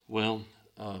Well,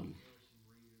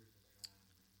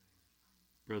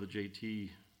 Brother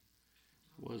JT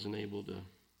wasn't able to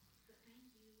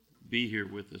be here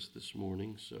with us this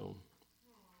morning, so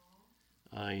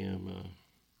I am,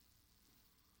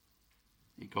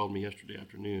 he called me yesterday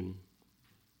afternoon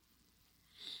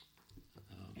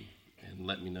and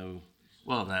let me know,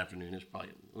 well, in the afternoon, it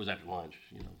was after lunch,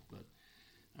 but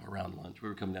around lunch. We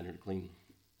were coming down here to clean,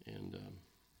 and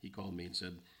he called me and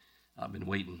said, I've been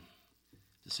waiting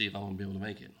to see if I'm going to be able to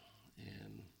make it,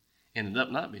 and ended up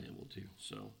not being able to,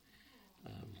 so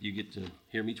you get to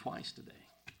hear me twice today.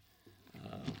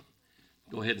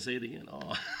 Go ahead and say it again.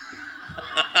 Oh.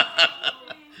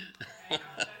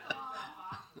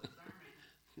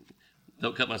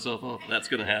 Don't cut myself off. That's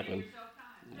going to happen.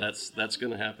 That's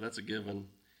going to happen. That's a given.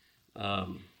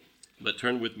 But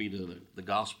turn with me to the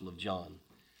Gospel of John,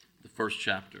 the first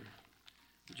chapter,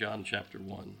 John chapter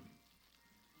 1.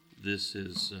 This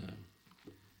is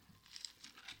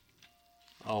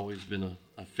always been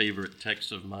a favorite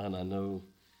text of mine. I know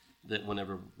that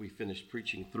whenever we finished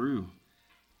preaching through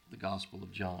the Gospel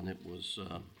of John, it was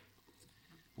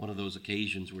one of those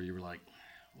occasions where you were like,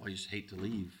 well, I just hate to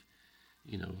leave.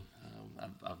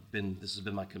 This has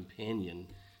been my companion,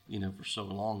 for so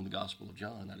long, the Gospel of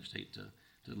John. I just hate to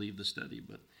leave the study,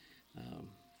 but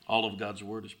all of God's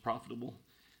Word is profitable.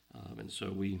 And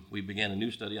so we began a new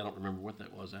study. I don't remember what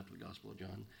that was after the Gospel of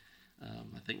John.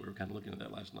 I think we were kind of looking at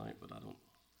that last night, but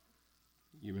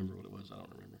you remember what it was? I don't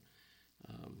remember.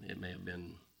 It may have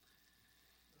been,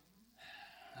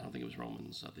 I don't think it was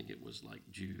Romans. I think it was like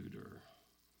Jude or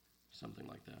something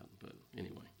like that. But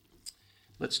anyway,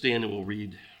 let's stand and we'll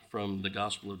read from the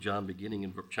Gospel of John, beginning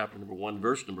in chapter number 1,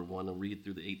 verse number 1. I'll read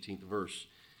through the 18th verse.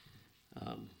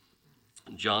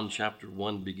 John chapter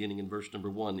 1, beginning in verse number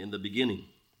 1. In the beginning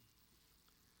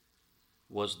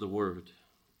was the Word,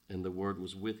 and the Word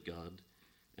was with God,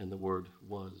 and the Word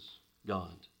was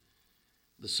God.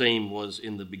 The same was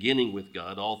in the beginning with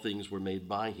God. All things were made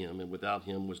by him, and without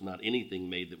him was not anything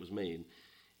made that was made.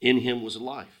 In him was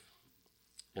life,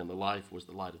 and the life was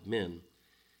the light of men.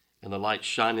 And the light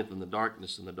shineth in the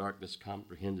darkness, and the darkness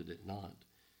comprehended it not.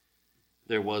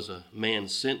 There was a man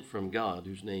sent from God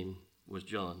whose name was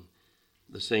John.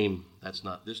 The same, that's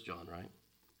not this John, right?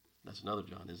 That's another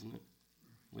John, isn't it?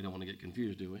 We don't want to get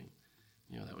confused, do we?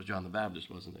 That was John the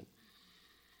Baptist, wasn't it?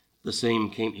 The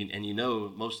same came,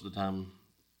 and most of the time,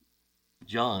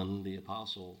 John, the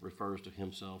apostle, refers to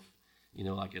himself,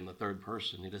 like in the third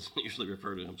person. He doesn't usually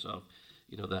refer to himself,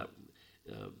 that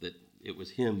it was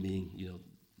him being,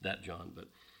 that John.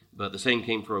 But the same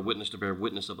came for a witness to bear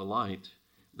witness of the light,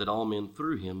 that all men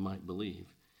through him might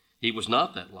believe. He was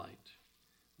not that light,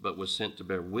 but was sent to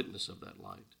bear witness of that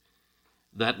light.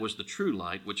 That was the true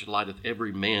light, which lighteth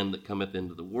every man that cometh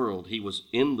into the world. He was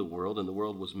in the world, and the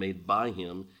world was made by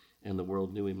him, and the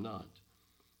world knew him not.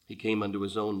 He came unto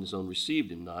his own, and his own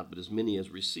received him not. But as many as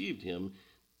received him,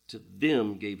 to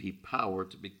them gave he power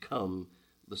to become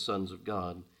the sons of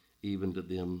God, even to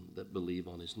them that believe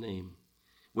on his name,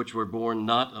 which were born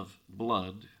not of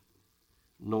blood,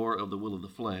 nor of the will of the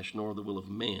flesh, nor of the will of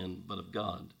man, but of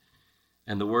God.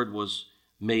 And the Word was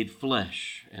made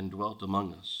flesh, and dwelt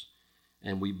among us.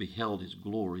 And we beheld his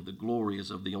glory. The glory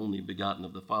is of the only begotten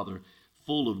of the Father,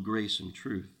 full of grace and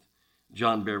truth.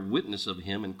 John bare witness of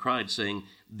him, and cried, saying,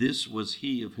 This was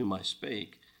he of whom I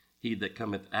spake. He that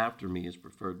cometh after me is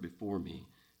preferred before me,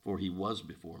 for he was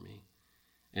before me.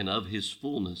 And of his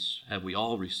fullness have we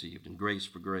all received, and grace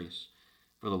for grace.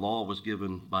 For the law was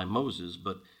given by Moses,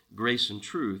 but grace and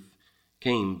truth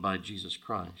came by Jesus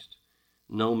Christ.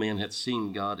 No man hath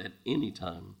seen God at any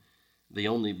time. The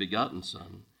only begotten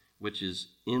Son, which is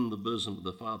in the bosom of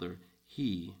the Father,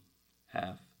 he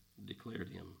hath declared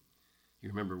him. You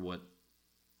remember what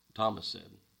Thomas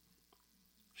said,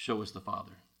 show us the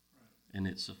Father, and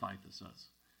it sufficeth us.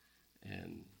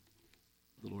 And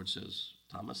the Lord says,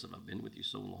 Thomas, have I been with you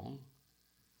so long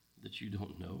that you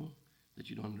don't know, that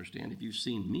you don't understand? If you've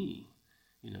seen me,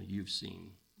 you've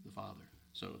seen the Father.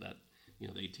 So that, the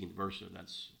 18th verse,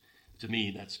 that's, to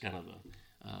me, that's kind of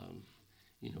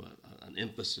an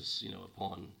emphasis,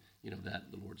 upon,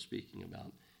 that the Lord speaking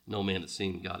about. No man has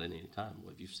seen God at any time.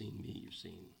 Well, if you've seen me, you've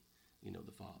seen,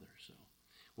 the Father. So,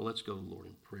 well, let's go, Lord,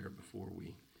 in prayer before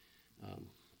we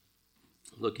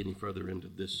look any further into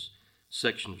this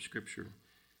section of Scripture.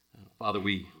 Father,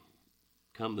 we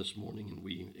come this morning and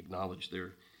we acknowledge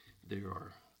there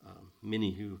are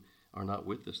many who are not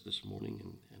with us this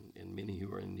morning, and many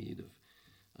who are in need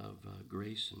of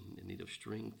grace and in need of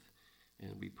strength.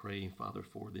 And we pray, Father,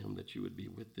 for them, that you would be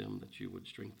with them, that you would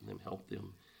strengthen them, help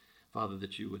them. Father,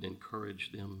 that you would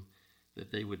encourage them,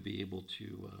 that they would be able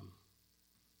to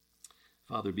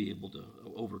Father, be able to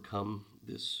overcome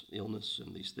this illness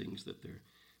and these things that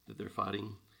they're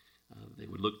fighting. They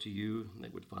would look to you, and they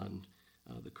would find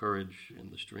the courage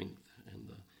and the strength and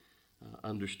the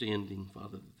understanding,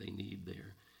 Father, that they need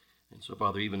there. And so,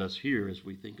 Father, even us here, as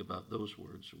we think about those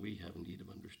words, we have need of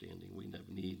understanding. We have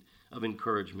need of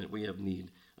encouragement. We have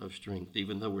need of strength.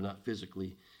 Even though we're not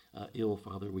physically ill,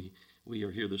 Father, we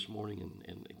are here this morning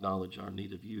and acknowledge our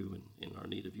need of you and our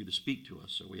need of you to speak to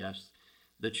us. So we ask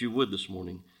that you would this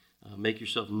morning make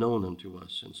yourself known unto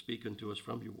us and speak unto us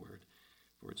from your word.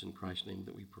 For it's in Christ's name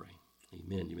that we pray.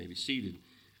 Amen. You may be seated.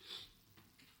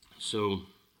 So,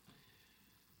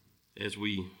 as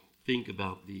we think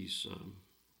about these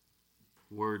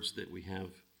words that we have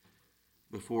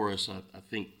before us, I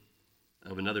think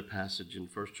of another passage in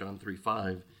 1 John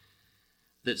 3:5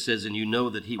 that says, and you know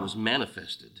that he was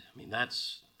manifested. I mean,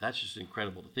 that's just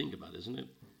incredible to think about, isn't it?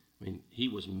 I mean, he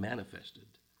was manifested.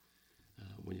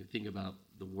 When you think about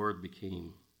the word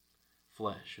became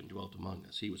flesh and dwelt among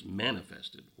us, he was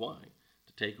manifested. Why?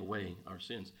 To take away our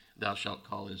sins. Thou shalt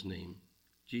call his name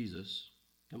Jesus.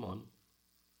 Come on.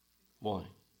 Why?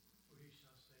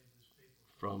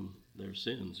 From their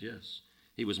sins, yes.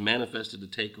 He was manifested to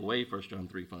take away, 1 John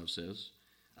 3:5 says,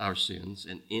 our sins,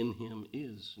 and in him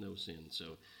is no sin.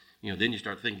 So, then you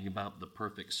start thinking about the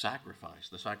perfect sacrifice,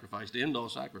 the sacrifice to end all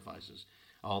sacrifices,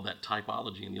 all that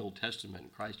typology in the Old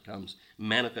Testament. Christ comes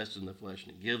manifested in the flesh,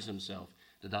 and he gives himself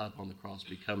to die upon the cross,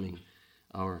 becoming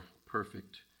our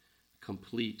perfect,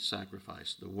 complete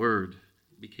sacrifice. The Word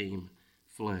became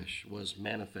flesh, was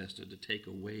manifested to take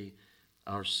away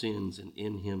our sins, and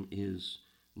in him is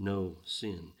no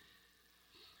sin.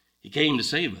 He came to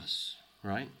save us,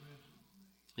 right?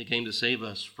 He came to save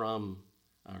us from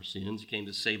our sins. He came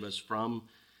to save us from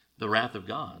the wrath of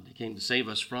God. He came to save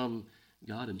us from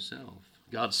God himself.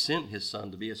 God sent his Son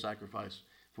to be a sacrifice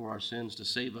for our sins, to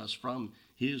save us from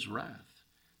his wrath,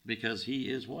 because he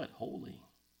is what? Holy.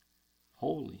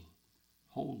 Holy.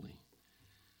 Holy.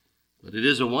 But it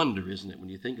is a wonder, isn't it, when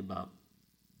you think about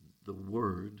the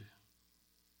Word.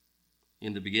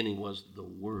 In the beginning was the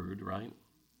Word, right?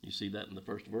 You see that in the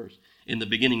first verse. In the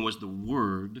beginning was the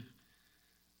Word.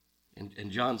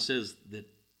 And John says that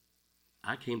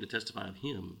I came to testify of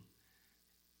him.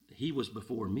 He was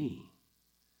before me.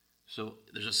 So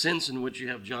there's a sense in which you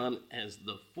have John as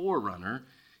the forerunner.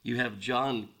 You have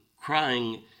John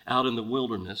crying out in the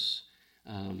wilderness,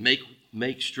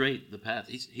 make straight the path.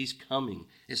 He's coming.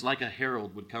 It's like a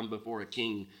herald would come before a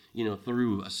king,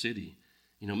 through a city.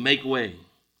 Make way.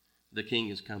 The king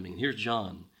is coming. Here's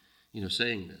John,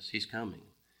 saying this. He's coming.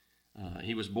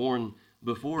 He was born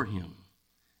before him.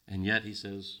 And yet he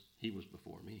says, he was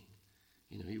before me.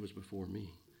 He was before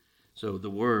me. So the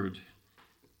Word,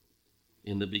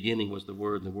 in the beginning was the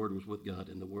Word, and the Word was with God,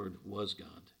 and the Word was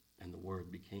God, and the Word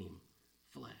became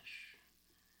flesh.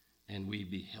 And we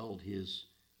beheld his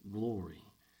glory,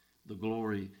 the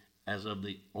glory as of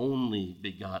the only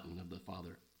begotten of the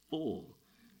Father, full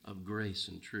of grace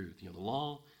and truth. The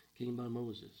law came by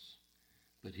Moses,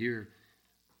 but here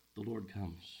the Lord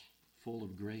comes, full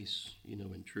of grace,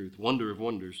 and truth. Wonder of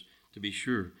wonders, to be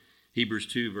sure. Hebrews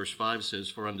 2, verse 5 says,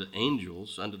 for unto the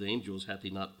angels hath he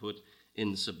not put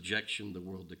in subjection the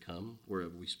world to come,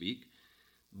 whereof we speak.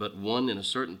 But one in a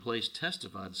certain place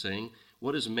testified, saying,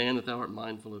 what is man that thou art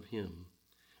mindful of him?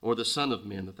 Or the son of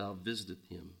man that thou visitest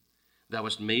him? Thou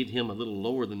hast made him a little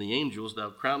lower than the angels. Thou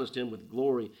crownest him with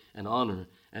glory and honor,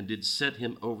 and didst set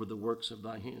him over the works of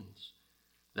thy hands.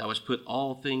 Thou hast put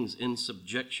all things in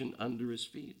subjection under his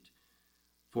feet.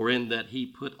 For in that he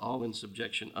put all in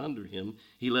subjection under him,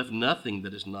 he left nothing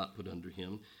that is not put under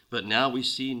him. But now we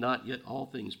see not yet all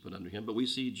things put under him, but we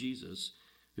see Jesus,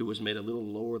 who was made a little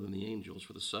lower than the angels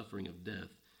for the suffering of death,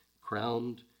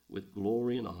 crowned with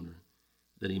glory and honor,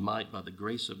 that he might, by the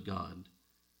grace of God,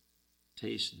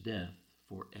 taste death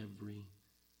for every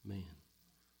man.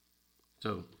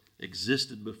 So,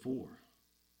 existed before.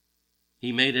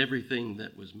 He made everything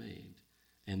that was made,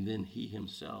 and then he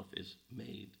himself is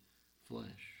made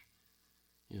flesh.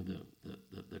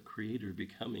 The Creator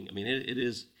becoming. I mean, it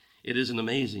is an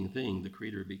amazing thing. The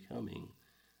Creator becoming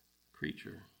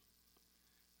creature.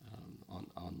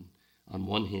 On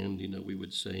one hand, we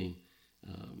would say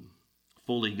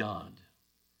fully God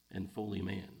and fully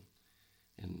man.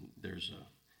 And there's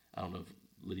I don't know if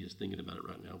Lydia's thinking about it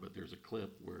right now, but there's a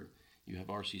clip where you have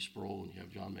R.C. Sproul and you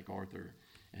have John MacArthur,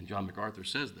 and John MacArthur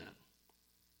says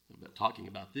that, talking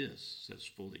about this, says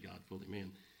fully God, fully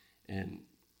man. And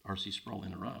R.C. Sproul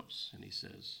interrupts, and he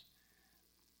says,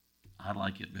 I'd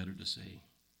like it better to say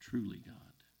truly God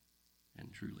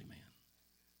and truly man.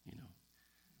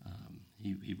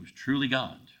 He was truly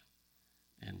God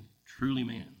and truly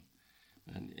man.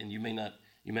 And you may not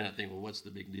think, well, what's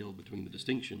the big deal between the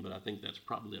distinction? But I think that's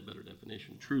probably a better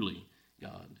definition. Truly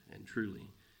God and truly,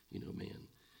 man.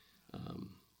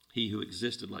 He who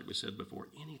existed, like we said before,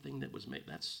 anything that was made.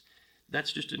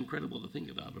 That's just incredible to think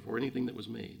about. Before anything that was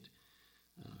made,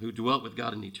 who dwelt with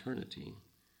God in eternity,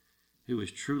 who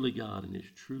is truly God and he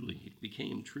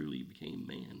became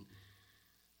man.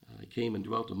 He came and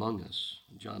dwelt among us.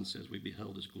 John says we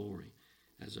beheld his glory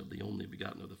as of the only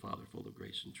begotten of the Father, full of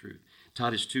grace and truth.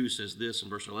 Titus 2 says this in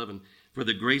verse 11, for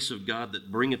the grace of God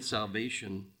that bringeth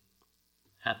salvation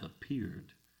hath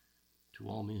appeared to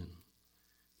all men,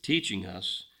 teaching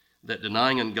us that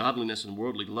denying ungodliness and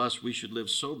worldly lust, we should live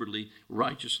soberly,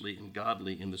 righteously, and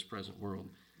godly in this present world,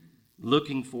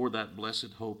 looking for that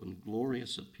blessed hope and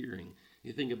glorious appearing.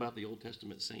 You think about the Old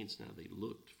Testament saints now, they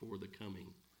looked for the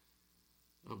coming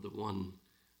of the one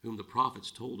whom the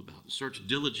prophets told about. Search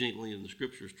diligently in the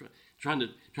scriptures, trying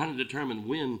to determine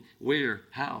when, where,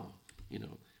 how,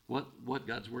 what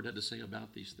God's word had to say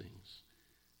about these things.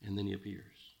 And then he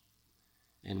appears.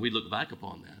 And we look back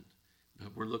upon that,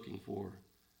 but we're looking for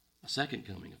a second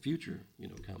coming, a future,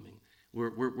 coming.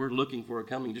 We're looking for a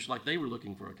coming just like they were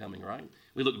looking for a coming, right?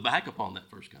 We look back upon that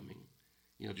first coming,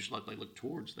 just like they looked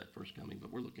towards that first coming,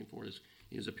 but we're looking for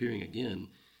his appearing again.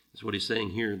 That's what he's saying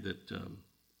here, that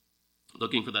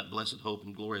looking for that blessed hope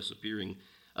and glorious appearing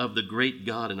of the great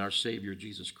God and our Savior,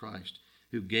 Jesus Christ,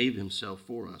 who gave himself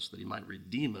for us that he might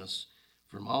redeem us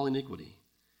from all iniquity.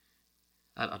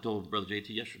 I told Brother JT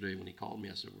yesterday when he called me,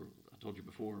 I said, I told you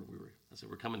before,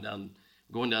 we're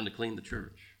going down to clean the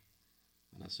church.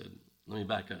 And I said, let me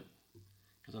back up,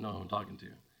 because I know who I'm talking to.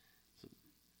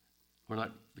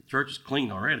 The church is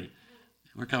clean already.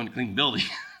 We're coming to clean the building.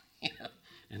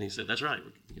 And he said, that's right.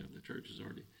 The church is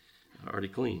already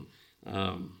clean.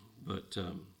 But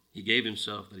he gave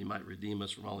himself that he might redeem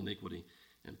us from all iniquity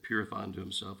and purify unto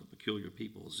himself a peculiar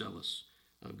people, zealous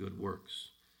of good works.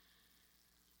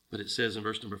 But it says in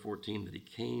verse number 14 that he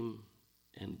came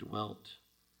and dwelt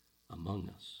among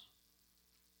us.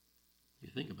 You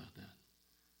think about that.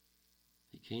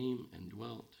 He came and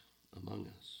dwelt among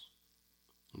us.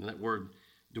 And that word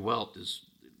dwelt is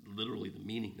literally, the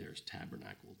meaning there is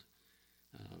tabernacled.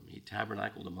 He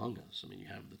tabernacled among us. You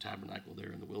have the tabernacle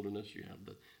there in the wilderness. You have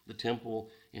the temple,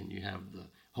 and you have the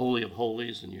Holy of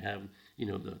Holies, and you have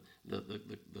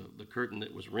the curtain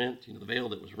that was rent, the veil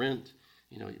that was rent.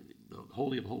 The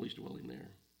Holy of Holies dwelling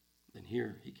there. And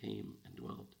here he came and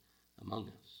dwelt among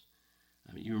us.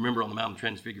 You remember on the Mount of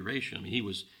Transfiguration. He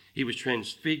was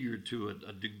transfigured to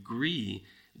a degree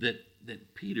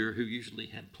that Peter, who usually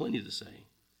had plenty to say,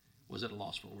 was at a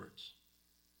loss for words.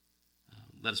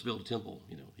 Let us build a temple,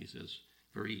 he says,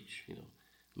 for each,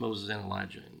 Moses and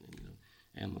Elijah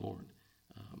and the Lord.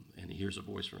 And he hears a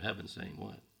voice from heaven saying,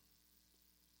 what?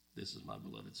 This is my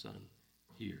beloved Son.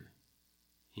 Hear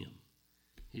him.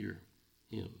 Hear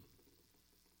him.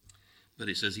 But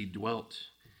he says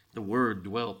the Word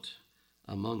dwelt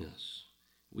among us.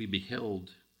 We beheld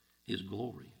his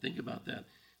glory. Think about that.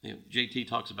 JT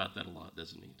talks about that a lot,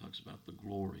 doesn't he? He talks about the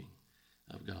glory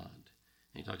of God.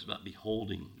 And he talks about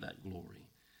beholding that glory.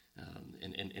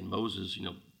 And Moses,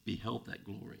 beheld that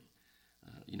glory.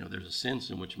 There's a sense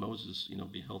in which Moses,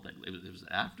 beheld that. It was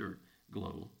the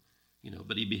afterglow,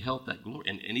 but he beheld that glory.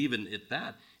 And even at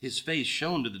that, his face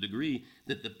shone to the degree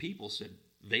that the people said,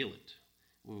 veil it.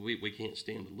 We can't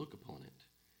stand to look upon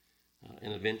it.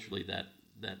 And eventually that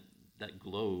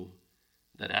glow,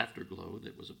 that afterglow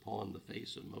that was upon the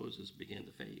face of Moses began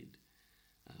to fade.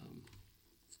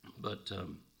 But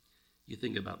you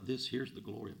think about this, here's the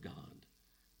glory of God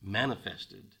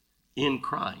manifested in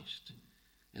Christ.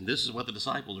 And this is what the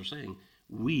disciples are saying.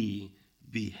 We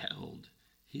beheld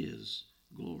his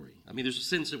glory. There's a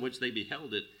sense in which they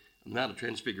beheld it on the Mount of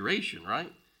Transfiguration,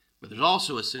 right? But there's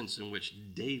also a sense in which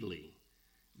daily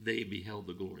they beheld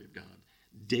the glory of God.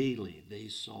 Daily they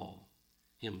saw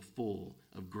him full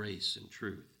of grace and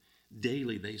truth.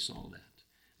 Daily they saw that.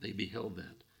 They beheld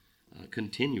that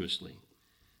continuously.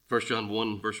 1 John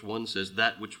 1 verse 1 says,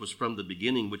 that which was from the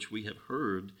beginning, which we have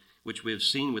heard, which we have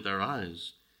seen with our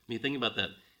eyes. Think about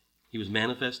that. He was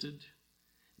manifested.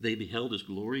 They beheld his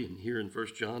glory. And here in 1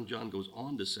 John, John goes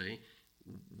on to say,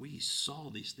 we saw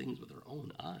these things with our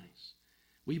own eyes.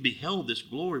 We beheld this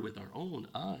glory with our own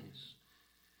eyes.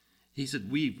 He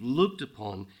said, we've looked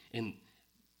upon, and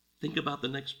think about the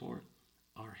next part.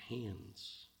 Our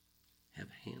hands have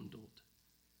handled.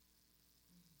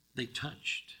 They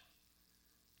touched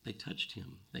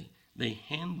him. They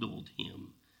handled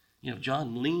him.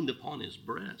 John leaned upon his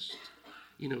breast.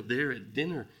 There at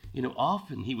dinner,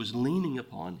 often he was leaning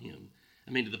upon him.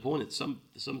 To the point that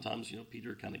sometimes,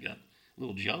 Peter kind of got a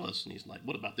little jealous, and he's like,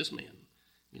 what about this man?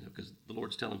 because the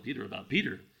Lord's telling Peter about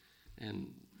Peter.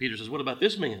 And Peter says, what about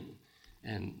this man?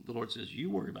 And the Lord says, you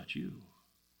worry about you.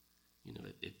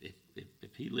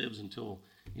 If he lives until,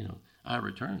 I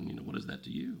return, what is that to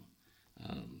you?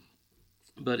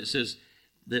 But it says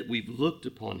that we've looked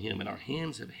upon him and our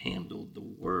hands have handled the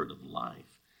word of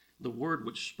life, the word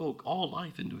which spoke all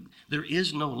life into it. There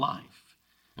is no life.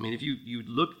 I mean, if you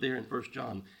look there in 1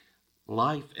 John,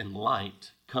 life and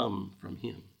light come from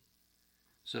him.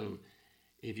 So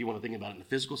if you want to think about it in a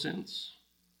physical sense,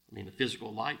 the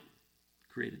physical light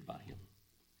created by him.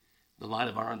 The light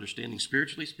of our understanding,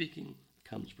 spiritually speaking,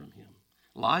 comes from him.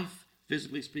 Life,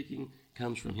 physically speaking,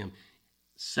 comes from him.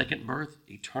 Second birth,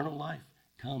 eternal life,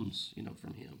 comes,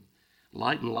 from him.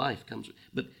 Light and life comes.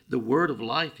 But the word of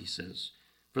life, he says,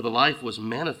 for the life was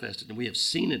manifested, and we have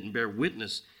seen it and bear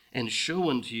witness, and show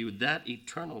unto you that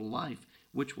eternal life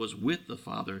which was with the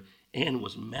Father and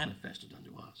was manifested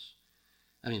unto us.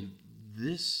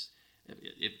 This,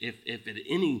 if at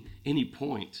any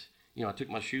point, I took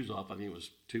my shoes off, I think it was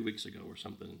 2 weeks ago or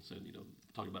something, and said,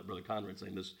 talking about Brother Conrad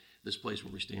saying this place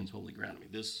where we stand is holy ground.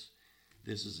 This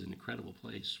is an incredible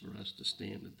place for us to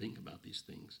stand and think about these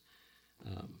things.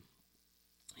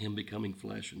 Him becoming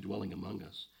flesh and dwelling among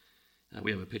us.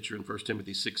 We have a picture in 1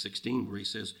 Timothy 6:16 where he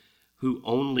says, who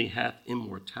only hath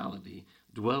immortality,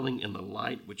 dwelling in the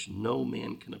light which no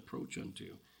man can approach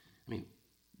unto.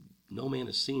 No man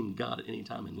has seen God at any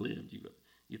time and lived. You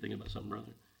thinking about something,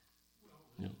 brother? Well,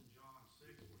 in John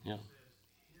 6, where he says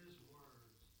his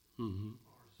words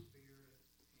are spirit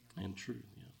and truth.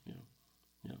 Yeah.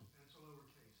 That's a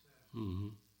lowercase s.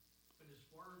 But his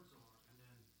words are, and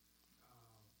then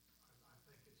I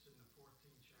think it's in the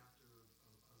 14th chapter of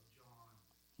John,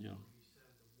 where he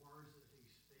said the words that he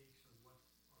speaks are what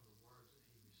are the words that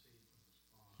he received from his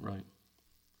Father. Right.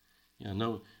 Yeah.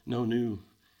 No new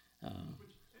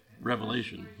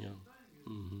revelation. Yeah.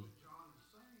 What John is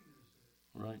saying is that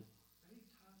right. they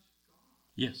touched God.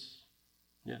 Yes.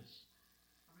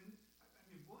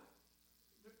 What?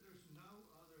 There's no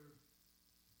other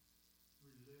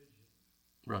religion.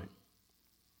 Right.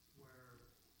 Where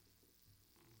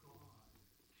God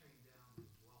came down and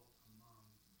dwelt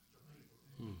among the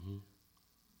people,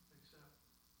 except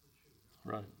the true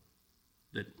God. Right.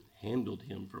 That handled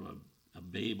him from a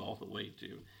babe all the way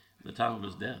to the time of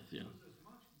his death. Yeah. It was as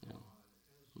much God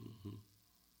as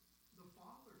the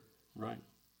Father is. Right.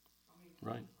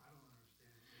 Right. I don't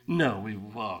understand. No,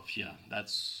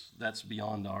 that's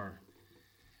beyond our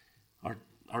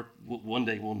one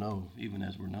day we'll know even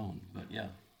as we're known. But yeah,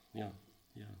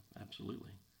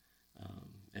 absolutely.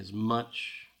 As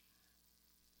much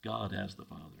God as the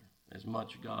Father, as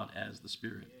much God as the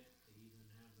Spirit. To even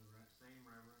have the same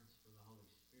reverence for the Holy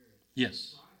Spirit.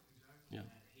 Yes. Right, exactly. Yeah.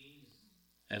 That he's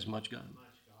As much God. God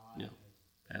Yeah.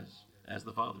 As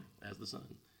the Father, as the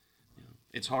Son. Yeah.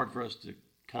 It's hard for us to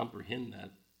comprehend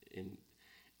that, and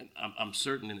I'm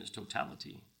certain in its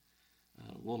totality.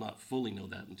 We'll not fully know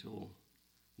that until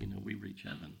we reach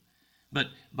heaven. But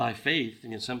by faith,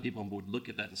 some people would look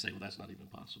at that and say, well, that's not even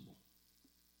possible.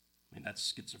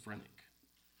 That's schizophrenic,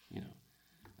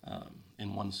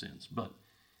 in one sense. But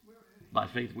by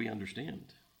faith, we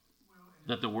understand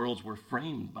that the worlds were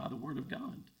framed by the Word of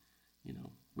God.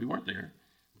 We weren't there.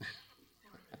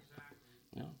 Exactly.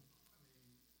 Yeah.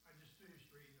 I just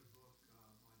finished reading a book by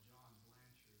John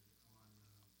Blanchard on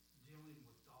dealing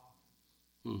with Dawkins.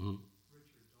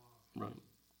 Richard Dawkins. Right.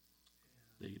 And,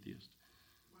 The atheist.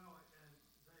 well, and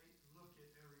they look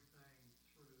at everything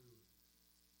through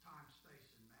time,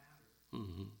 space, and matter,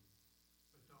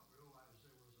 but don't realize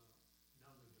there was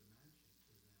another dimension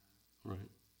to that,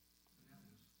 Right. and that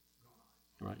was God.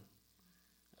 Right.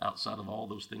 Outside of all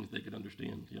those things they could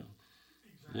understand. Yeah.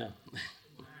 Exactly. Yeah.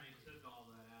 He took all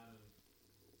that out of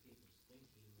people's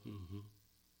thinking,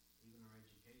 even our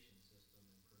education system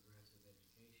and progressive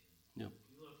education. Yep. If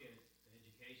you look at the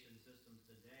education systems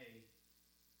today,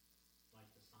 like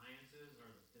the sciences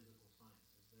or the physical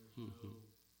sciences, there's no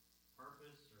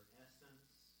purpose or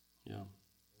essence Yeah.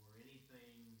 or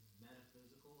anything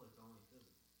metaphysical, it's only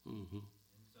physical.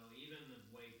 And so even the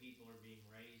way people are being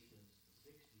raised since the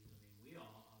 60s, we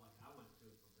all, like I went to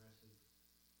a progressive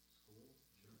school.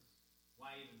 Sure.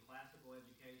 Why even classical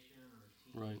education or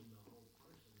teaching Right. the whole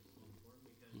person is so important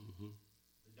because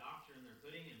the doctrine they're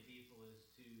putting in people is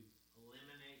to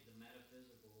eliminate the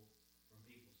metaphysical from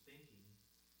people's thinking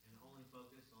and only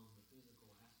focus on the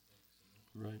physical aspects. And that's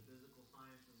what Right. the physical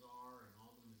sciences are and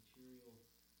all the material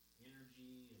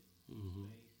energy and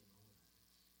space and all that.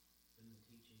 It's been the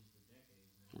teaching for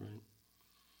decades now. Right.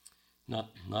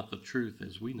 Not the truth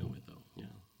as we know it, though.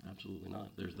 Yeah, absolutely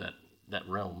not. There's that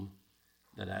realm,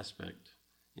 that aspect,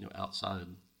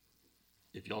 outside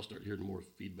if y'all start hearing more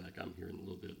feedback I'm hearing a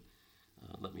little bit,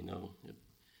 let me know.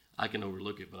 I can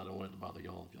overlook it, but I don't want it to bother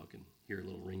y'all if y'all can hear a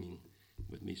little ringing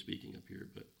with me speaking up here,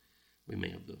 but we may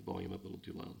have the volume up a little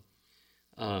too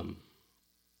loud.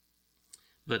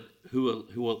 But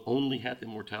who only hath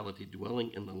immortality,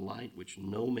 dwelling in the light which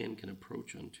no man can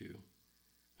approach unto,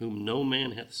 whom no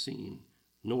man hath seen,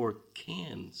 nor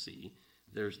can see.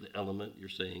 There's the element you're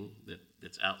saying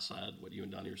that's outside what you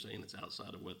and Donnie are saying. That's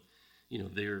outside of what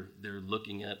they're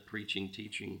looking at, preaching,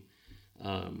 teaching,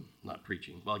 not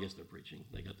preaching. Well, I guess they're preaching.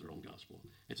 They got their own gospel.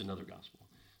 It's another gospel.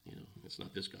 It's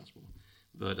not this gospel.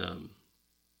 But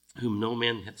whom no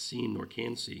man hath seen nor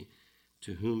can see,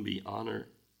 to whom be honor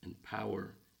and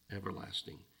power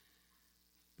everlasting.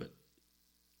 But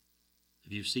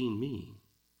if you've seen me,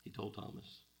 he told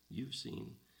Thomas, you've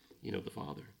seen, the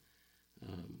Father.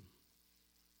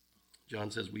 John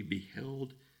says, we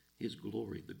beheld his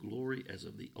glory, the glory as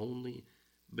of the only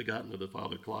begotten of the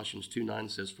Father. Colossians 2:9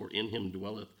 says, for in him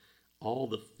dwelleth all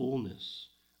the fullness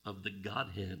of the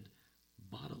Godhead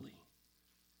bodily.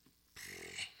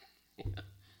 Yeah.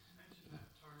 Mention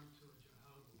that term to a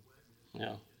Jehovah's Witness.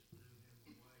 Yeah. Just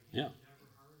blew him away. Yeah.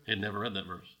 Had never read that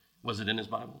verse. Was it in his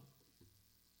Bible?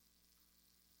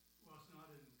 Well, it's not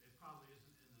in. It probably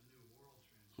isn't in the New World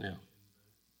Yeah. Translation.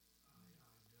 But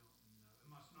I don't know. It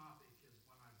must not be, because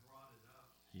when I brought it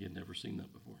up, He had never seen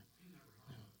that before. he never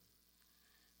heard of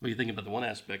it. Well, you think about the one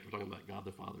aspect, we're talking about God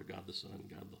the Father, God the Son,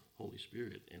 God the Holy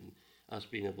Spirit, and us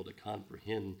being able to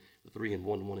comprehend the three in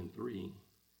one, one in three.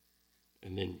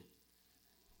 And then,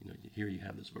 here you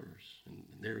have this verse, and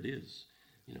there it is.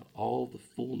 All the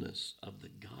fullness of the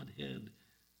Godhead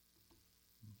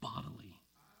bodily.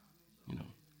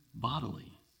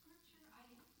 Bodily.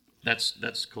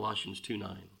 That's Colossians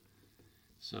 2:9.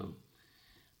 So,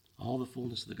 all the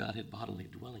fullness of the Godhead bodily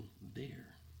dwelling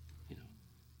there,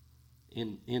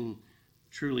 in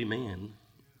truly man,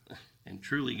 and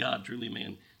truly God, truly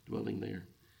man dwelling there.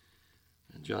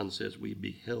 And John says, we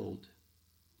beheld.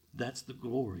 That's the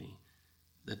glory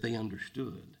that they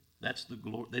understood. That's the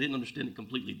glory. They didn't understand it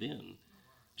completely then.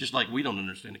 Just like we don't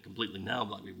understand it completely now,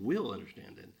 but like we will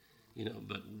understand it.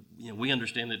 But we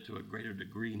understand it to a greater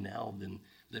degree now than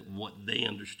what they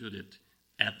understood it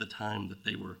at the time that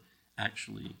they were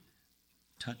actually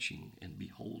touching and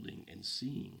beholding and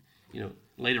seeing.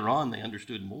 Later on they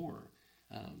understood more.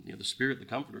 The Spirit, the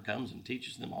Comforter, comes and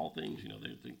teaches them all things.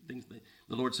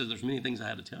 The Lord says, there's many things I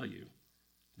had to tell you,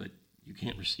 but you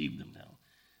can't receive them now.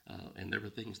 And there were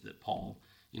things that Paul,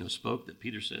 spoke that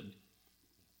Peter said,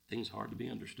 things hard to be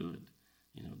understood,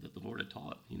 that the Lord had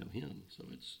taught, him. So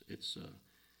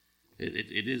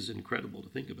it is incredible to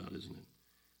think about, isn't it?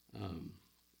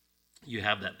 You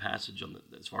have that passage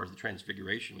as far as the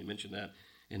transfiguration. We mentioned that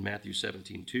in Matthew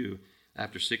 17:2.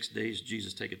 After 6 days,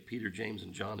 Jesus taketh Peter, James,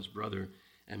 and John, his brother,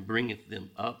 and bringeth them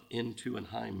up into an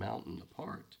high mountain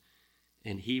apart.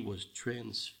 And he was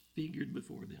transfigured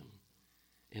before them.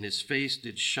 And his face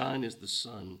did shine as the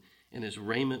sun, and his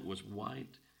raiment was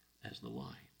white as the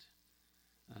light.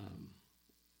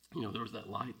 There was that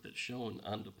light that shone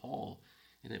unto Paul,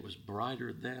 and it was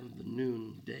brighter than the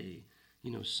noonday,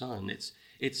 sun.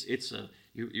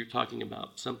 You're talking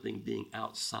about something being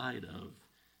outside of,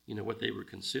 what they were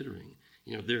considering.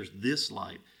 There's this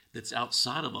light that's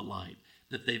outside of a light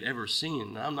that they've ever seen.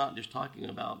 And I'm not just talking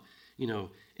about,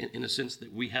 in a sense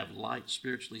that we have light,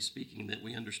 spiritually speaking, that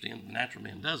we understand the natural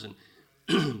man doesn't.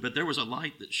 But there was a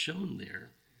light that shone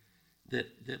there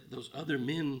that those other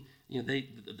men,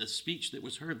 the speech that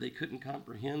was heard, they couldn't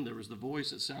comprehend. There was the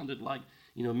voice that sounded like,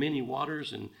 many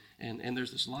waters, and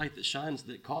there's this light that shines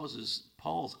that causes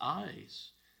Paul's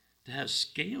eyes to have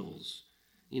scales,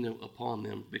 upon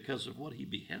them because of what he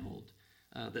beheld.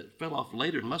 That fell off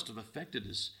later and must have affected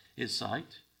his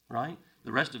sight, right?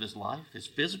 The rest of his life, his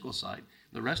physical sight,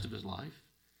 the rest of his life.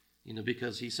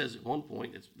 Because he says at one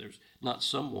point, there's not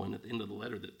someone at the end of the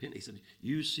letter that penned. He said,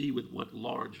 you see with what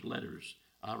large letters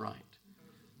I write.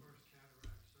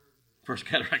 First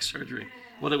cataract surgery.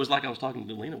 Well, it was like I was talking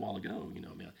to Lena a while ago.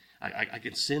 I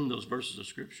could send those verses of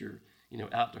scripture,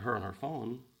 out to her on her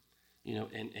phone,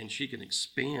 and she can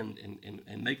expand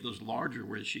and make those larger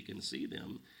where she can see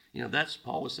them. That's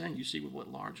Paul was saying, you see with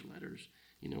what large letters,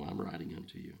 I'm writing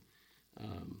unto you.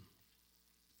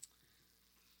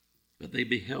 But they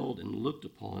beheld and looked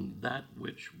upon that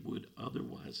which would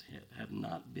otherwise have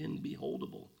not been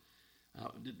beholdable.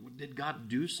 Did God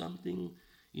do something,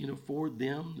 for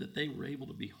them that they were able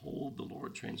to behold the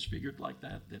Lord transfigured like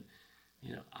that?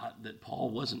 That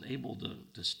Paul wasn't able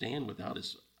to stand without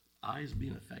his eyes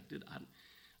being affected.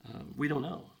 We don't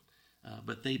know,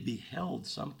 but they beheld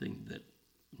something that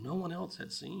no one else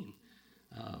had seen.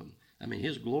 I mean,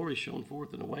 his glory shone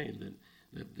forth in a way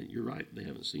that you're right, they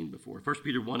haven't seen before. 1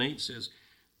 Peter 1:8 says,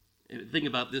 think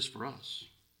about this for us.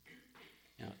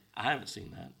 You know, I haven't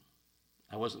seen that.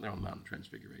 I wasn't there on Mount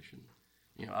Transfiguration.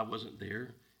 You know, I wasn't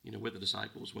there, you know, with the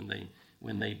disciples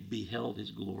when they beheld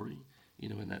his glory, you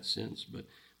know, in that sense. But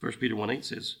 1 Peter 1:8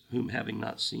 says, whom having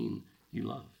not seen, you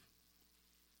love.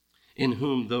 In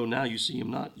whom, though now you see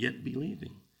him not, yet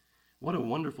believing. What a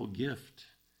wonderful gift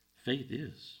faith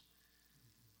is.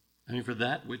 I mean, for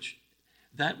that which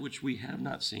we have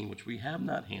not seen, which we have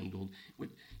not handled,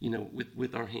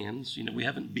 with our hands, you know, we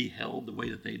haven't beheld the way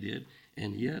that they did,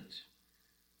 and yet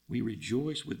we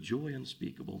rejoice with joy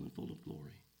unspeakable and full of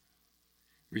glory,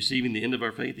 receiving the end of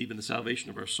our faith, even the salvation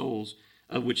of our souls,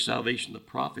 of which salvation the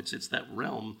prophets. It's that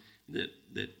realm that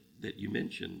you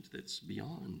mentioned that's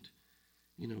beyond,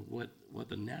 you know, what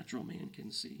the natural man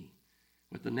can see,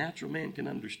 what the natural man can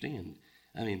understand.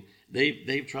 I mean,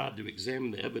 they've tried to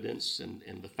examine the evidence and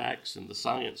the facts and the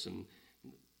science, and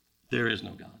there is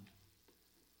no God.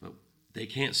 But they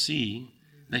can't see.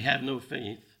 They have no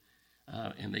faith,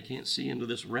 and they can't see into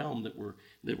this realm that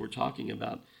we're talking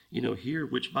about, you know, here,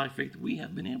 which by faith we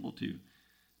have been able to.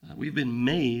 We've been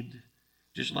made,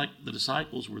 just like the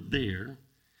disciples were there,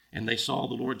 and they saw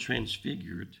the Lord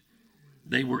transfigured.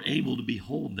 They were able to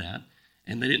behold that,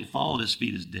 and they didn't fall at his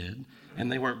feet as dead,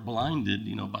 and they weren't blinded,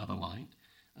 you know, by the light.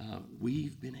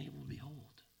 We've been able to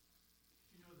behold.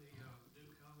 You know, the New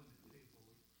Covenant people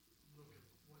look at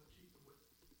what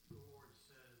the Lord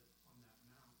said on that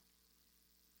mount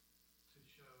to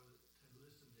show, to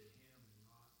listen to him and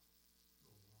not the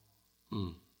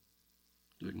law.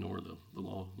 To ignore the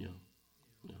law, yeah.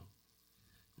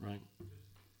 Right. I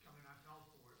mean, I fell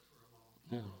for it for a while.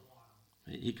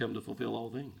 He come to fulfill all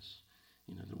things.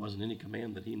 You know, there wasn't any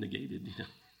command that he negated.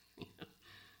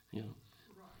 You know.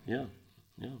 Yeah.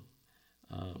 You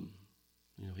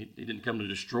know, he didn't come to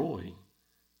destroy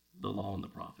the law and the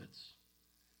prophets.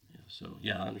 Yeah. So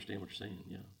I understand what you're saying.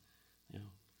 Yeah.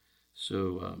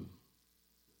 So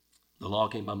the law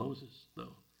came by Moses,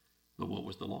 though. But what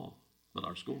was the law? But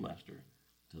our schoolmaster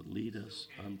to lead us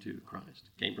unto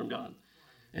Christ. It came from God,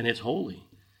 and it's holy,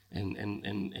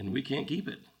 and we can't keep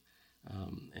it.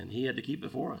 And he had to keep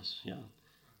it for us. Yeah.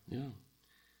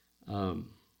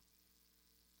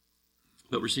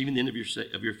 But receiving the end of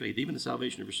your faith, even the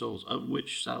salvation of your souls, of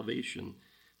which salvation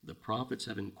the prophets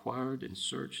have inquired and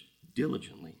searched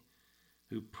diligently,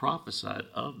 who prophesied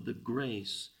of the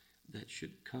grace that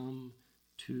should come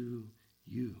to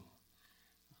you.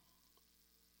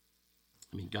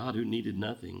 I mean, God, who needed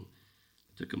nothing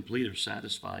to complete or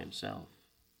satisfy himself,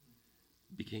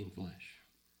 became flesh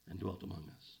and dwelt among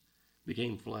us.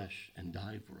 Became flesh and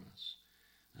died for us.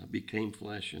 Became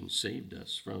flesh and saved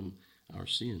us from our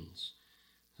sins.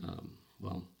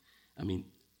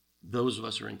 Those of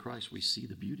us who are in Christ, we see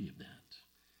the beauty of that.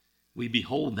 We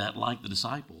behold that like the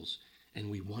disciples, and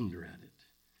we wonder at it.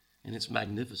 And it's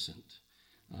magnificent.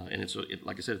 And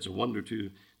like I said, it's a wonder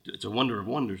it's a wonder of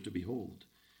wonders to behold.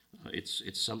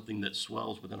 It's something that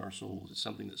swells within our souls. It's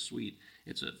something that's sweet.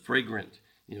 It's a fragrant,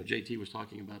 you know, JT was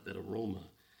talking about that aroma,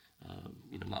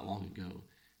 not long ago.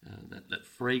 That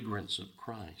fragrance of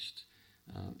Christ.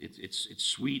 It's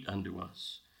sweet unto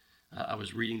us. I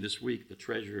was reading this week, the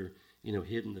treasure, you know,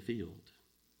 hid in the field.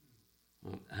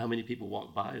 Well, how many people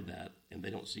walk by that and they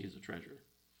don't see it as a treasure?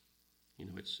 You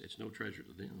know, it's no treasure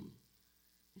to them.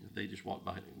 You know, they just walk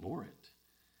by and ignore it.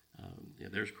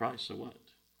 There's Christ, so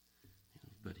what? You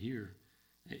know, but here,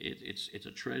 it's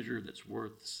a treasure that's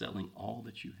worth selling all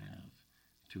that you have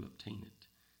to obtain it.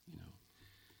 You know,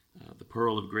 the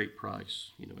pearl of great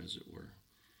price, you know, as it were.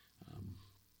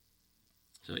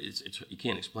 So you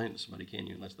can't explain it to somebody, can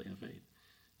you, unless they have faith?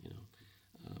 You know,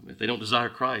 if they don't desire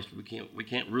Christ, we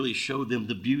can't really show them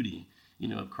the beauty, you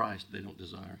know, of Christ. They don't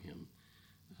desire him.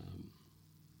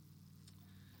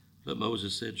 But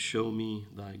Moses said, "Show me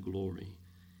thy glory,"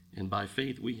 and by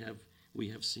faith we have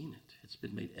seen it. It's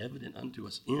been made evident unto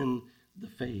us in the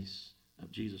face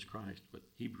of Jesus Christ. What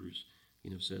Hebrews, you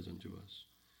know, says unto us.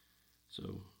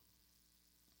 So,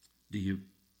 do you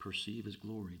perceive his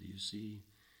glory? Do you see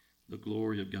the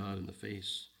glory of God in the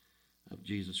face of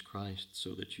Jesus Christ,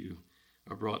 so that you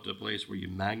are brought to a place where you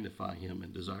magnify him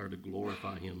and desire to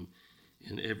glorify him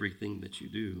in everything that you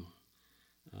do?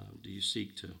 Do you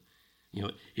seek to, you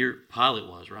know, here Pilate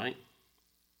was, right?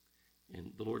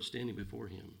 And the Lord standing before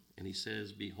him, and he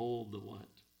says, "Behold the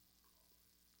what?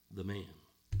 The man."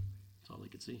 That's all they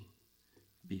could see.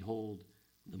 Behold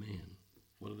the man.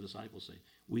 What do the disciples say?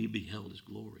 We beheld his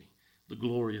glory. The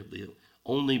glory of the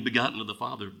only begotten of the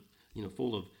Father, you know,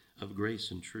 full of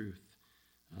grace and truth.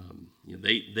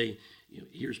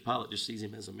 Here's Pilate, just sees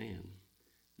him as a man.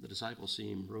 The disciples see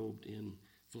him robed in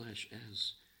flesh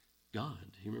as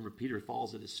God. You remember Peter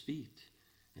falls at his feet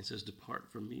and says,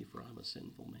 "Depart from me, for I'm a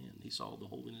sinful man." He saw the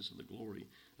holiness and the glory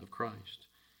of Christ.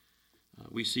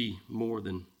 We see more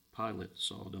than Pilate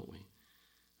saw, don't we?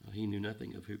 He knew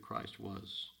nothing of who Christ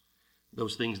was.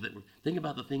 Those things think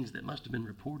about the things that must have been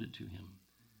reported to him.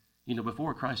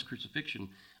 Before Christ's crucifixion,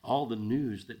 all the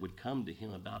news that would come to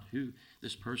him about who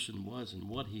this person was and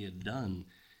what he had done,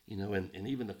 and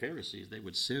even the Pharisees, they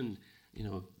would send,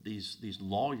 these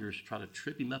lawyers to try to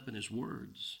trip him up in his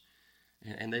words.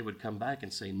 And they would come back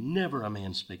and say, "Never a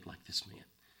man spake like this man."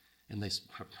 And they said,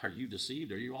 "Are you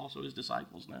deceived? Are you also his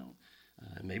disciples now?"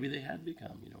 Maybe they had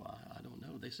become, I don't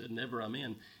know. They said, "Never a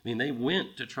man." They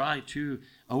went to try to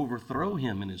overthrow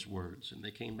him in his words. And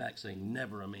they came back saying,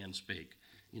 "Never a man spake,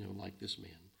 like this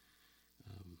man."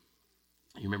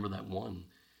 You remember that one,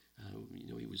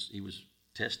 he was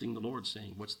testing the Lord,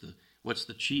 saying, what's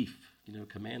the chief,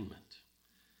 commandment?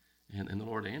 And the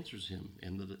Lord answers him,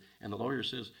 and the lawyer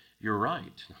says, "You're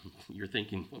right." You're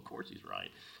thinking, well, of course he's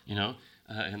right,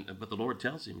 but the Lord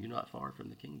tells him, "You're not far from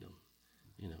the kingdom."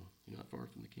 You're not far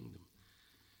from the kingdom.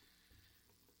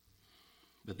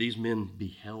 But these men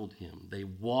beheld him. They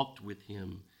walked with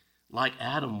him like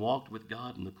Adam walked with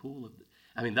God in the cool of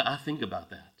I think about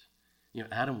that.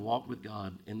 Adam walked with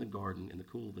God in the garden in the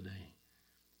cool of the day.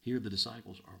 Here the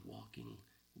disciples are walking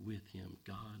with him.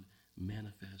 God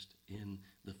manifest in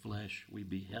the flesh. We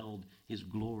beheld his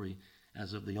glory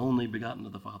as of the only begotten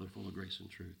of the Father, full of grace and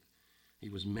truth. He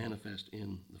was manifest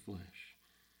in the flesh.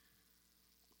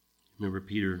 Remember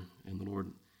Peter and the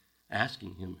Lord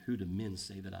asking him, "Who do men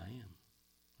say that I am?"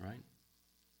 Right?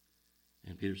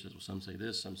 And Peter says, "Well, some say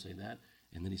this, some say that."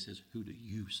 And then he says, "Who do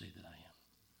you say that I am?"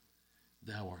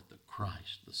 "Thou art the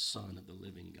Christ, the Son of the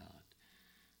living God."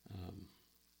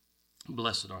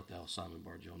 Blessed art thou, Simon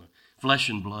Bar-Jonah. Flesh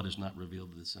and blood has not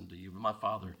revealed this unto you, but my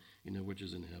Father, which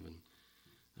is in heaven.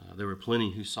 There were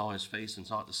plenty who saw his face and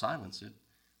sought to silence it.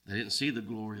 They didn't see the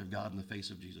glory of God in the face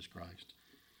of Jesus Christ.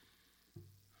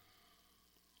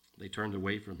 They turned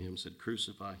away from him, said,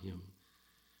 "Crucify him."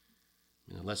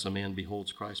 Unless a man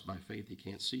beholds Christ by faith, he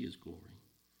can't see his glory.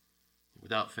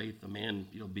 Without faith, a man,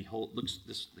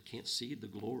 they can't see the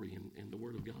glory in the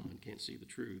Word of God, can't see the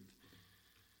truth.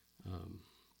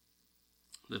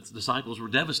 The disciples were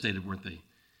devastated, weren't they?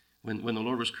 When the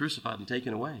Lord was crucified and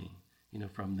taken away,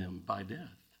 from them by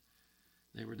death.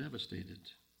 They were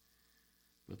devastated.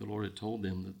 But the Lord had told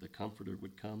them that the Comforter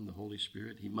would come, the Holy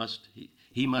Spirit. He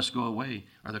must go away,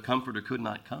 or the Comforter could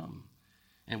not come.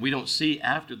 And we don't see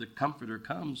after the Comforter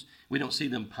comes, we don't see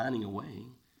them pining away.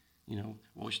 I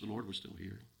wish the Lord was still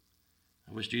here.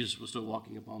 I wish Jesus was still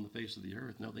walking upon the face of the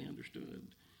earth. No, they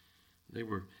understood. They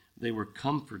were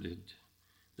comforted.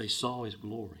 They saw his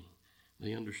glory.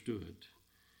 They understood.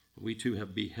 We too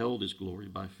have beheld his glory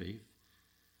by faith.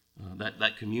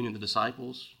 That communion the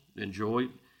disciples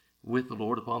enjoyed with the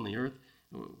Lord upon the earth,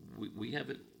 we have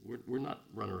it. We're not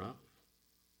runner-up.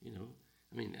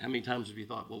 How many times have you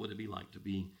thought, what would it be like to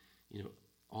be,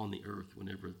 on the earth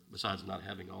whenever, besides not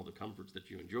having all the comforts that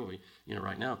you enjoy,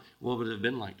 right now, what would it have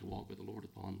been like to walk with the Lord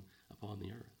upon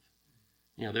the earth?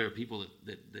 There are people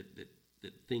that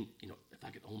think, if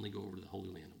I could only go over to the Holy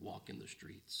Land and walk in the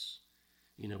streets,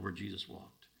 where Jesus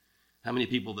walked. How many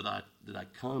people that I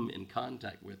come in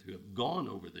contact with who have gone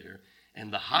over there,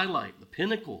 and the highlight, the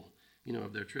pinnacle,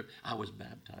 of their trip, I was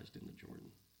baptized in the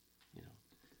Jordan.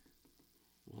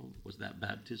 Well, was that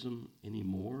baptism any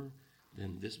more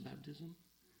than this baptism?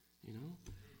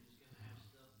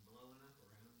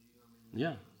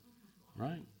 Yeah,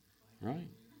 right.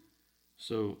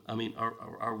 So,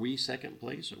 are we second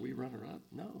place? Are we runner-up?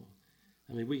 No.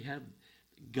 We have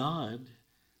God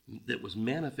that was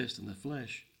manifest in the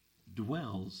flesh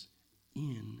dwells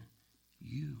in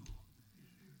you.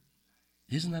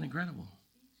 Isn't that incredible?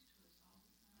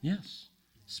 Yes.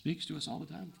 Speaks to us all the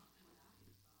time.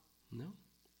 No.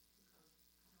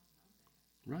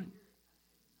 Right.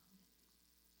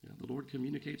 Yeah, the Lord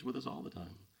communicates with us all the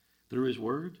time through his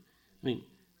word.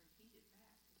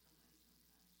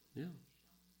 Yeah.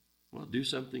 Well, do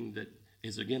something that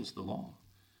is against the law,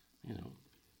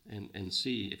 and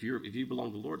see if you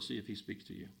belong to the Lord, see if he speaks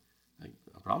to you.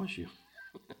 I promise you,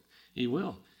 he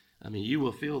will. You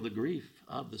will feel the grief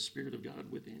of the Spirit of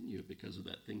God within you because of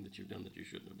that thing that you've done that you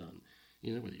shouldn't have done.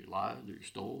 Whether you lied or you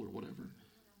stole or whatever.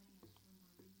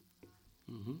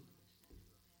 Mm-hmm.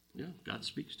 Yeah, God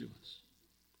speaks to us.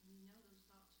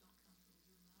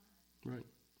 Right.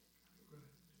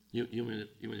 You want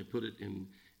to put it in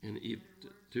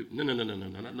no,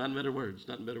 not in better words,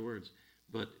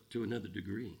 but to another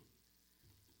degree.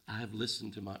 I have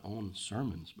listened to my own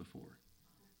sermons before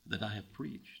that I have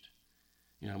preached.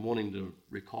 I'm wanting to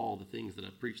recall the things that I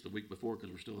preached the week before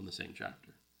because we're still in the same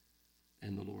chapter.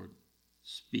 And the Lord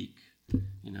speak,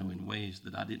 in ways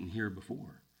that I didn't hear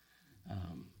before.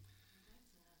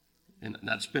 And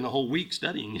I'd spent a whole week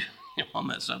studying on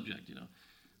that subject,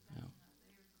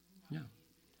 Yeah.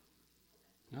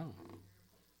 No.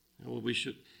 Well, we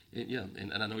should,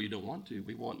 and I know you don't want to.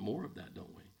 We want more of that,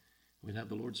 don't we? We'd have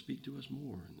the Lord speak to us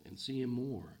more and see Him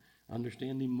more,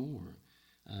 understand Him more.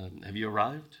 Have you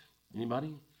arrived?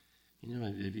 Anybody?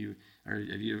 Have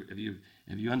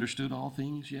you understood all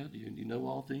things yet? Do you know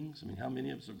all things? I mean, how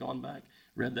many of us have gone back,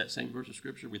 read that same verse of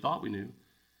Scripture we thought we knew,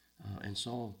 and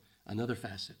saw another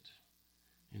facet?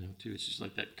 Too. It's just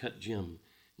like that cut gem,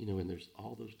 and there's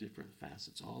all those different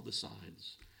facets, all the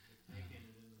sides. Taking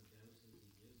it in the doses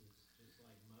He gives us, just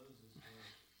like Moses,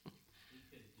 where He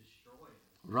could destroy us.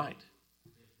 Right.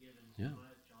 If given too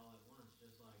much all at once,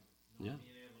 just like not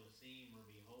being able to see Him or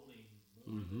beholding more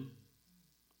than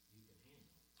you can handle.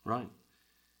 Right.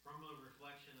 From a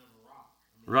reflection of a rock.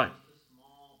 Right. Just a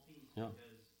small piece because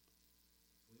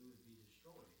we would be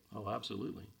destroyed. Oh,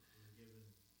 absolutely.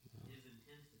 Given His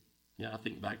intensity. Yeah, I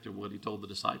think back to what He told the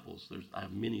disciples. I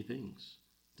have many things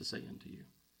to say unto you.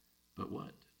 But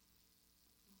what?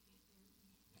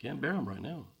 Can't bear them right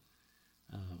now.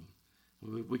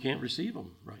 We can't receive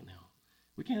them right now.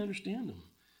 We can't understand them,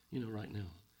 right now.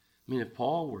 I mean, if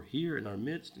Paul were here in our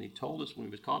midst and he told us when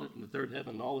he was caught up in the third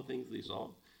heaven and all the things that he saw,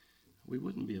 we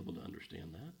wouldn't be able to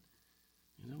understand that.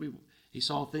 He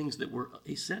saw things that were,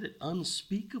 he said it,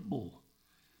 unspeakable.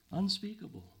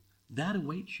 Unspeakable. That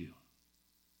awaits you.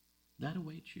 That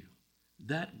awaits you.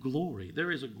 That glory.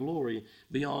 There is a glory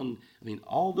beyond,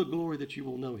 all the glory that you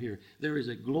will know here. There is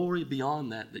a glory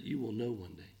beyond that you will know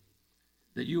one day.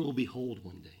 That you will behold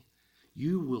one day.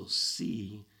 You will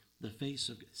see the face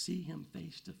of God. See Him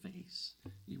face to face.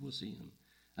 You will see Him.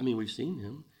 We've seen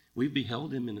Him. We've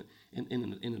beheld Him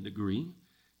in a degree.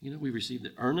 We received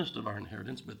the earnest of our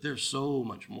inheritance, but there's so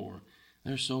much more.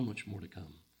 There's so much more to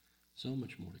come. So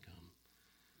much more to come.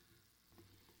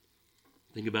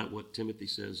 Think about what Timothy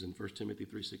says in 1 Timothy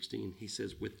 3:16. He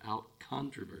says, without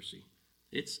controversy.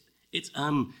 It's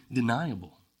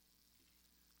undeniable.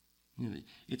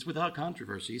 It's without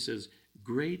controversy. He says,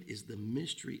 great is the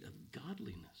mystery of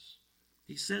godliness.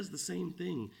 He says the same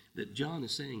thing that John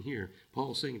is saying here.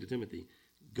 Paul is saying to Timothy,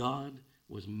 God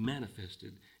was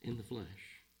manifested in the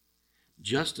flesh,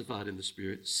 justified in the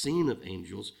Spirit, seen of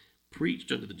angels,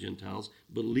 preached unto the Gentiles,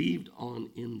 believed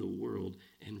on in the world,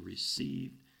 and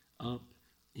received up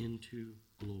into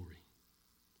glory.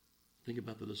 Think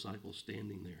about the disciples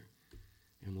standing there,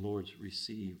 and the Lord's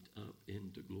received up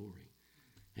into glory.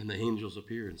 And the angels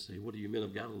appear and say, what are you men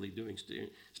of Galilee doing,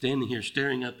 standing here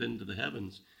staring up into the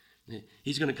heavens?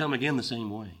 He's going to come again the same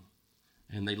way.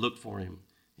 And they look for Him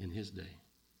in His day.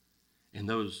 And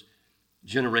those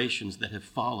generations that have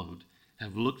followed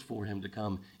have looked for Him to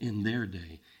come in their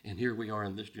day. And here we are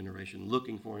in this generation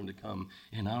looking for Him to come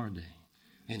in our day.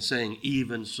 And saying,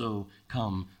 even so,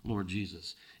 come, Lord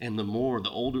Jesus. And the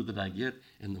older that I get,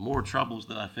 and the more troubles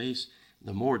that I face,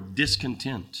 the more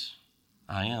discontent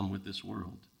I am with this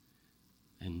world.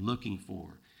 And looking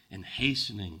for and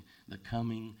hastening the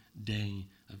coming day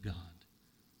of God.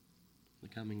 The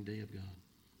coming day of God.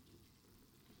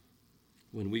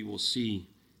 When we will see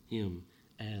Him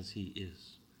as He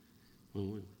is.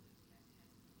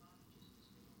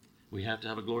 We have to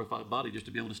have a glorified body just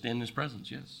to be able to stand in His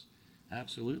presence, yes.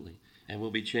 Absolutely. And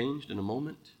we'll be changed in a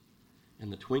moment, in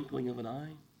the twinkling of an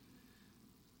eye.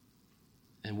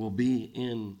 And we'll be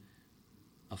in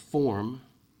a form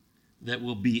that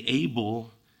will be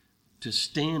able to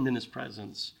stand in His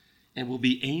presence and will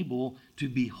be able to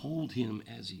behold Him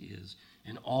as He is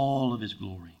in all of His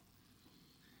glory.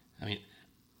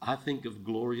 I think of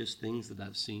glorious things that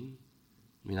I've seen.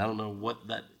 I don't know what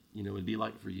that, would be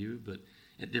like for you, but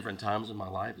at different times in my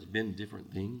life, it's been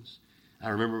different things. I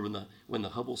remember when the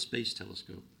Hubble Space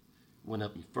Telescope went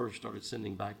up and first started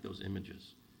sending back those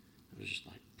images. It was just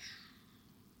like,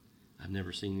 I've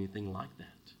never seen anything like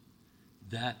that.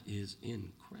 That is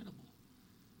incredible.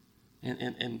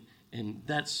 And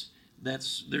that's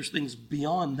there's things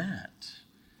beyond that.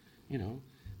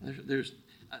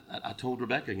 I told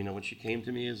Rebecca, when she came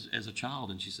to me as a child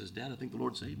and she says, Dad, I think the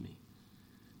Lord saved me.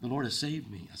 The Lord has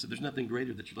saved me. I said, there's nothing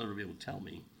greater that you'll ever be able to tell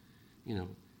me,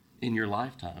 in your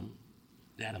lifetime.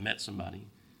 Dad, I met somebody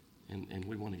and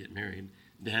we want to get married.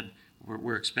 Dad,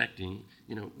 we're expecting,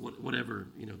 whatever,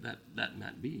 that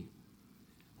might be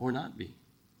or not be.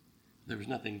 There's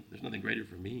nothing greater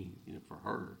for me, for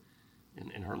her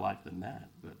in her life than that.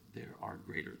 But there are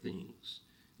greater things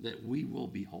that we will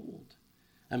behold.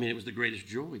 I mean, it was the greatest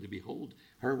joy to behold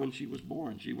her when she was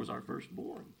born. She was our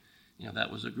firstborn.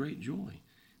 That was a great joy.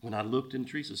 When I looked in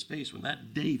Teresa's face, when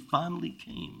that day finally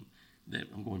came, that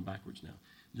I'm going backwards now,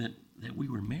 that we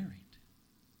were married.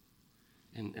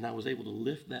 And I was able to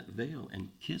lift that veil and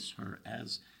kiss her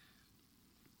as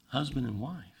husband and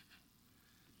wife.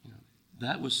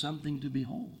 That was something to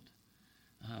behold.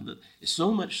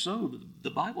 So much so,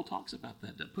 the Bible talks about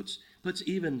that. That puts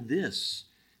even this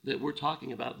that we're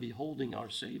talking about, beholding our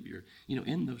Savior,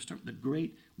 in those terms, the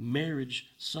great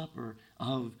marriage supper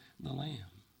of the Lamb.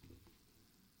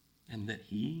 And that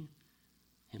he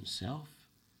himself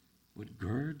would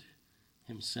gird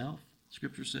himself,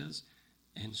 Scripture says,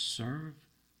 and serve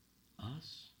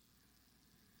us.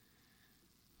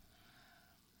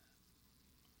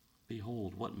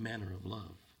 Behold, what manner of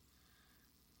love.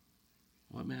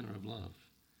 What manner of love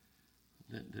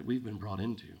that we've been brought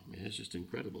into. I mean, it's just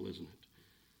incredible, isn't it?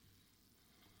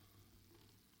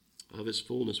 Of his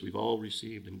fullness we've all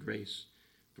received in grace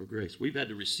for grace. We've had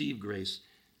to receive grace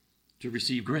to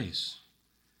receive grace.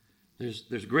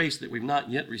 There's grace that we've not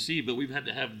yet received, but we've had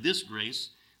to have this grace,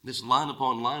 this line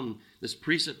upon line, this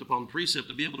precept upon precept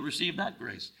to be able to receive that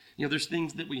grace. There's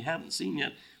things that we haven't seen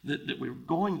yet that we're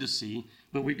going to see,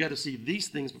 but we've got to see these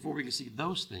things before we can see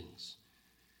those things.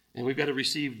 And we've got to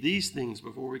receive these things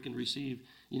before we can receive,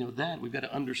 that. We've got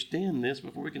to understand this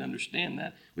before we can understand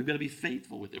that. We've got to be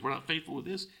faithful with it. If we're not faithful with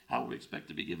this, how would we expect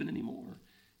to be given any more?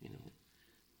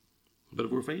 But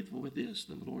if we're faithful with this,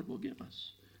 then the Lord will give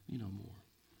us, more.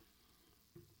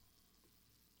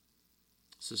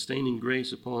 Sustaining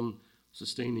grace upon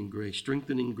sustaining grace.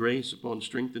 Strengthening grace upon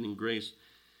strengthening grace.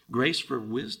 Grace for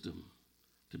wisdom.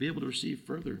 To be able to receive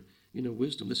further,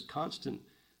 wisdom. This constant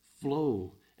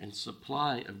flow and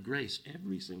supply of grace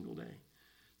every single day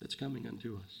that's coming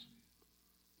unto us.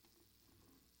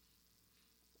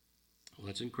 Well,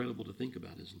 that's incredible to think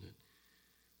about, isn't it?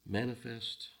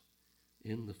 Manifest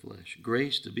in the flesh.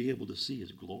 Grace to be able to see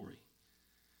his glory.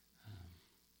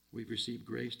 We've received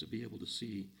grace to be able to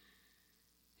see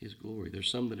his glory.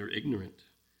 There's some that are ignorant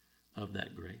of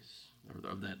that grace, or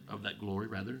of that glory,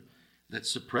 rather, that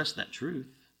suppress that truth.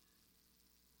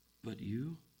 But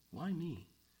you, why me?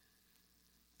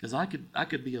 Because I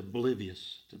could be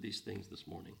oblivious to these things this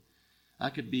morning.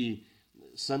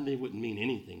 Sunday wouldn't mean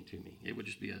anything to me. It would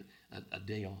just be a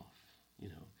day off,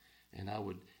 and I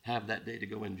would have that day to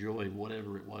go enjoy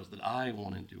whatever it was that I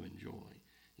wanted to enjoy,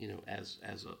 as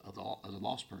a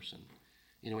lost person,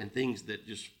 and things that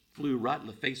just flew right in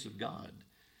the face of God,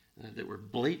 that were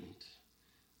blatant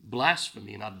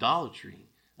blasphemy and idolatry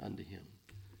unto him.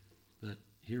 But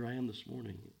here I am this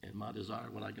morning, and my desire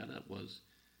when I got up was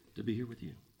to be here with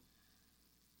you.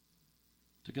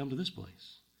 To come to this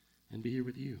place and be here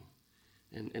with you,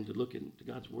 and to look into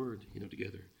God's Word,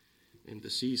 together, and to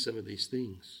see some of these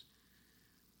things.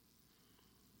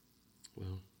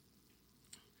 Well,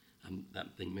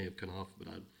 that thing may have come off, but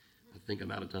I think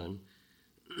I'm out of time.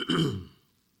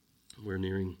 We're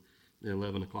nearing the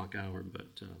 11 o'clock hour,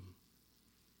 but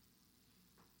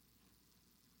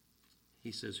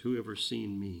he says, whoever's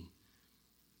seen me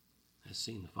has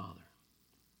seen the Father.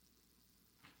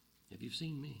 If you've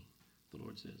seen me, the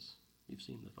Lord says, you've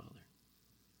seen the Father.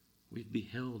 We've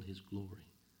beheld his glory,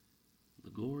 the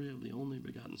glory of the only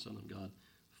begotten Son of God,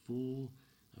 full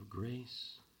of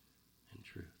grace and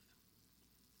truth.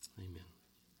 Amen.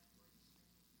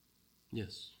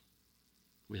 Yes,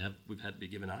 we've had to be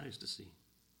given eyes to see,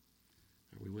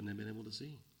 or we wouldn't have been able to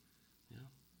see.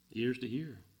 Ears to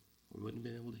hear, we wouldn't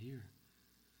have been able to hear.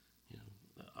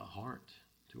 A heart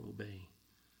to obey,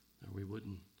 or we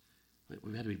wouldn't.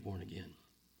 We've had to be born again,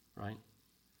 right?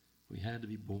 We had to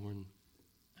be born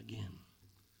again.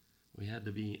 We had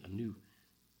to be a new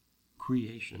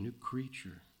creation, a new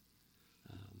creature,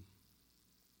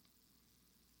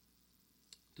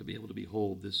 to be able to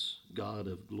behold this God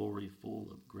of glory, full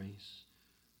of grace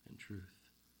and truth,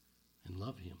 and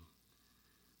love him,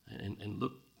 and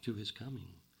look to his coming,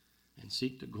 and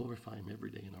seek to glorify him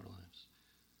every day in our lives.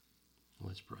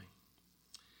 Let's pray.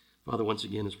 Father, once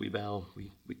again, as we bow,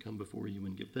 we come before you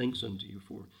and give thanks unto you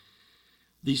for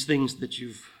these things that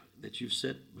you've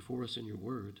set before us in your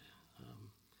word.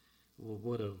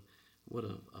 What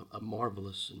a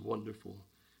marvelous and wonderful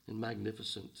and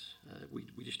magnificent.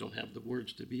 We just don't have the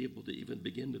words to be able to even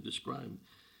begin to describe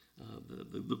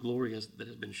the glory that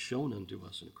has been shown unto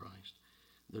us in Christ,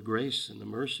 the grace and the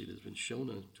mercy that has been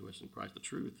shown unto us in Christ, the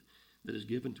truth that is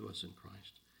given to us in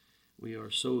Christ. We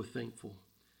are so thankful,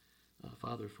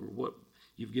 Father, for what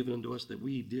you've given unto us that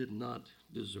we did not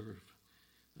deserve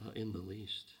in the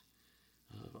least.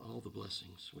 All the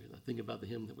blessings. I think about the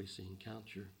hymn that we sing,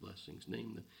 count your blessings,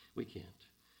 name that we can't.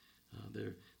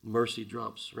 Their mercy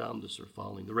drops around us are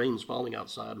falling. The rain's falling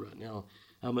outside right now.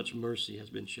 How much mercy has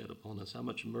been shed upon us? How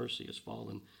much mercy has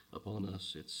fallen upon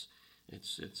us?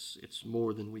 It's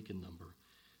more than we can number.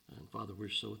 And Father, we're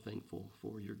so thankful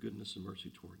for your goodness and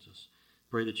mercy towards us.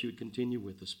 Pray that you would continue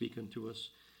with us, speak unto us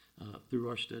through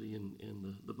our study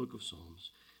in the book of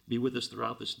Psalms. Be with us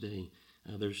throughout this day.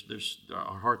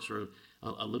 Our hearts are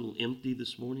a little empty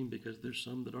this morning because there's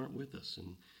some that aren't with us,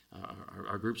 and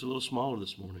our group's a little smaller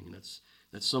this morning, and that's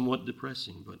somewhat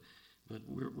depressing. But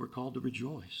we're called to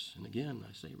rejoice, and again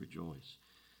I say rejoice.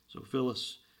 So fill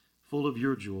us full of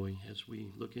your joy as we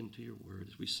look into your word,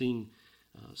 as we sing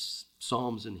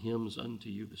psalms and hymns unto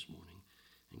you this morning.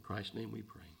 In Christ's name we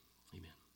pray.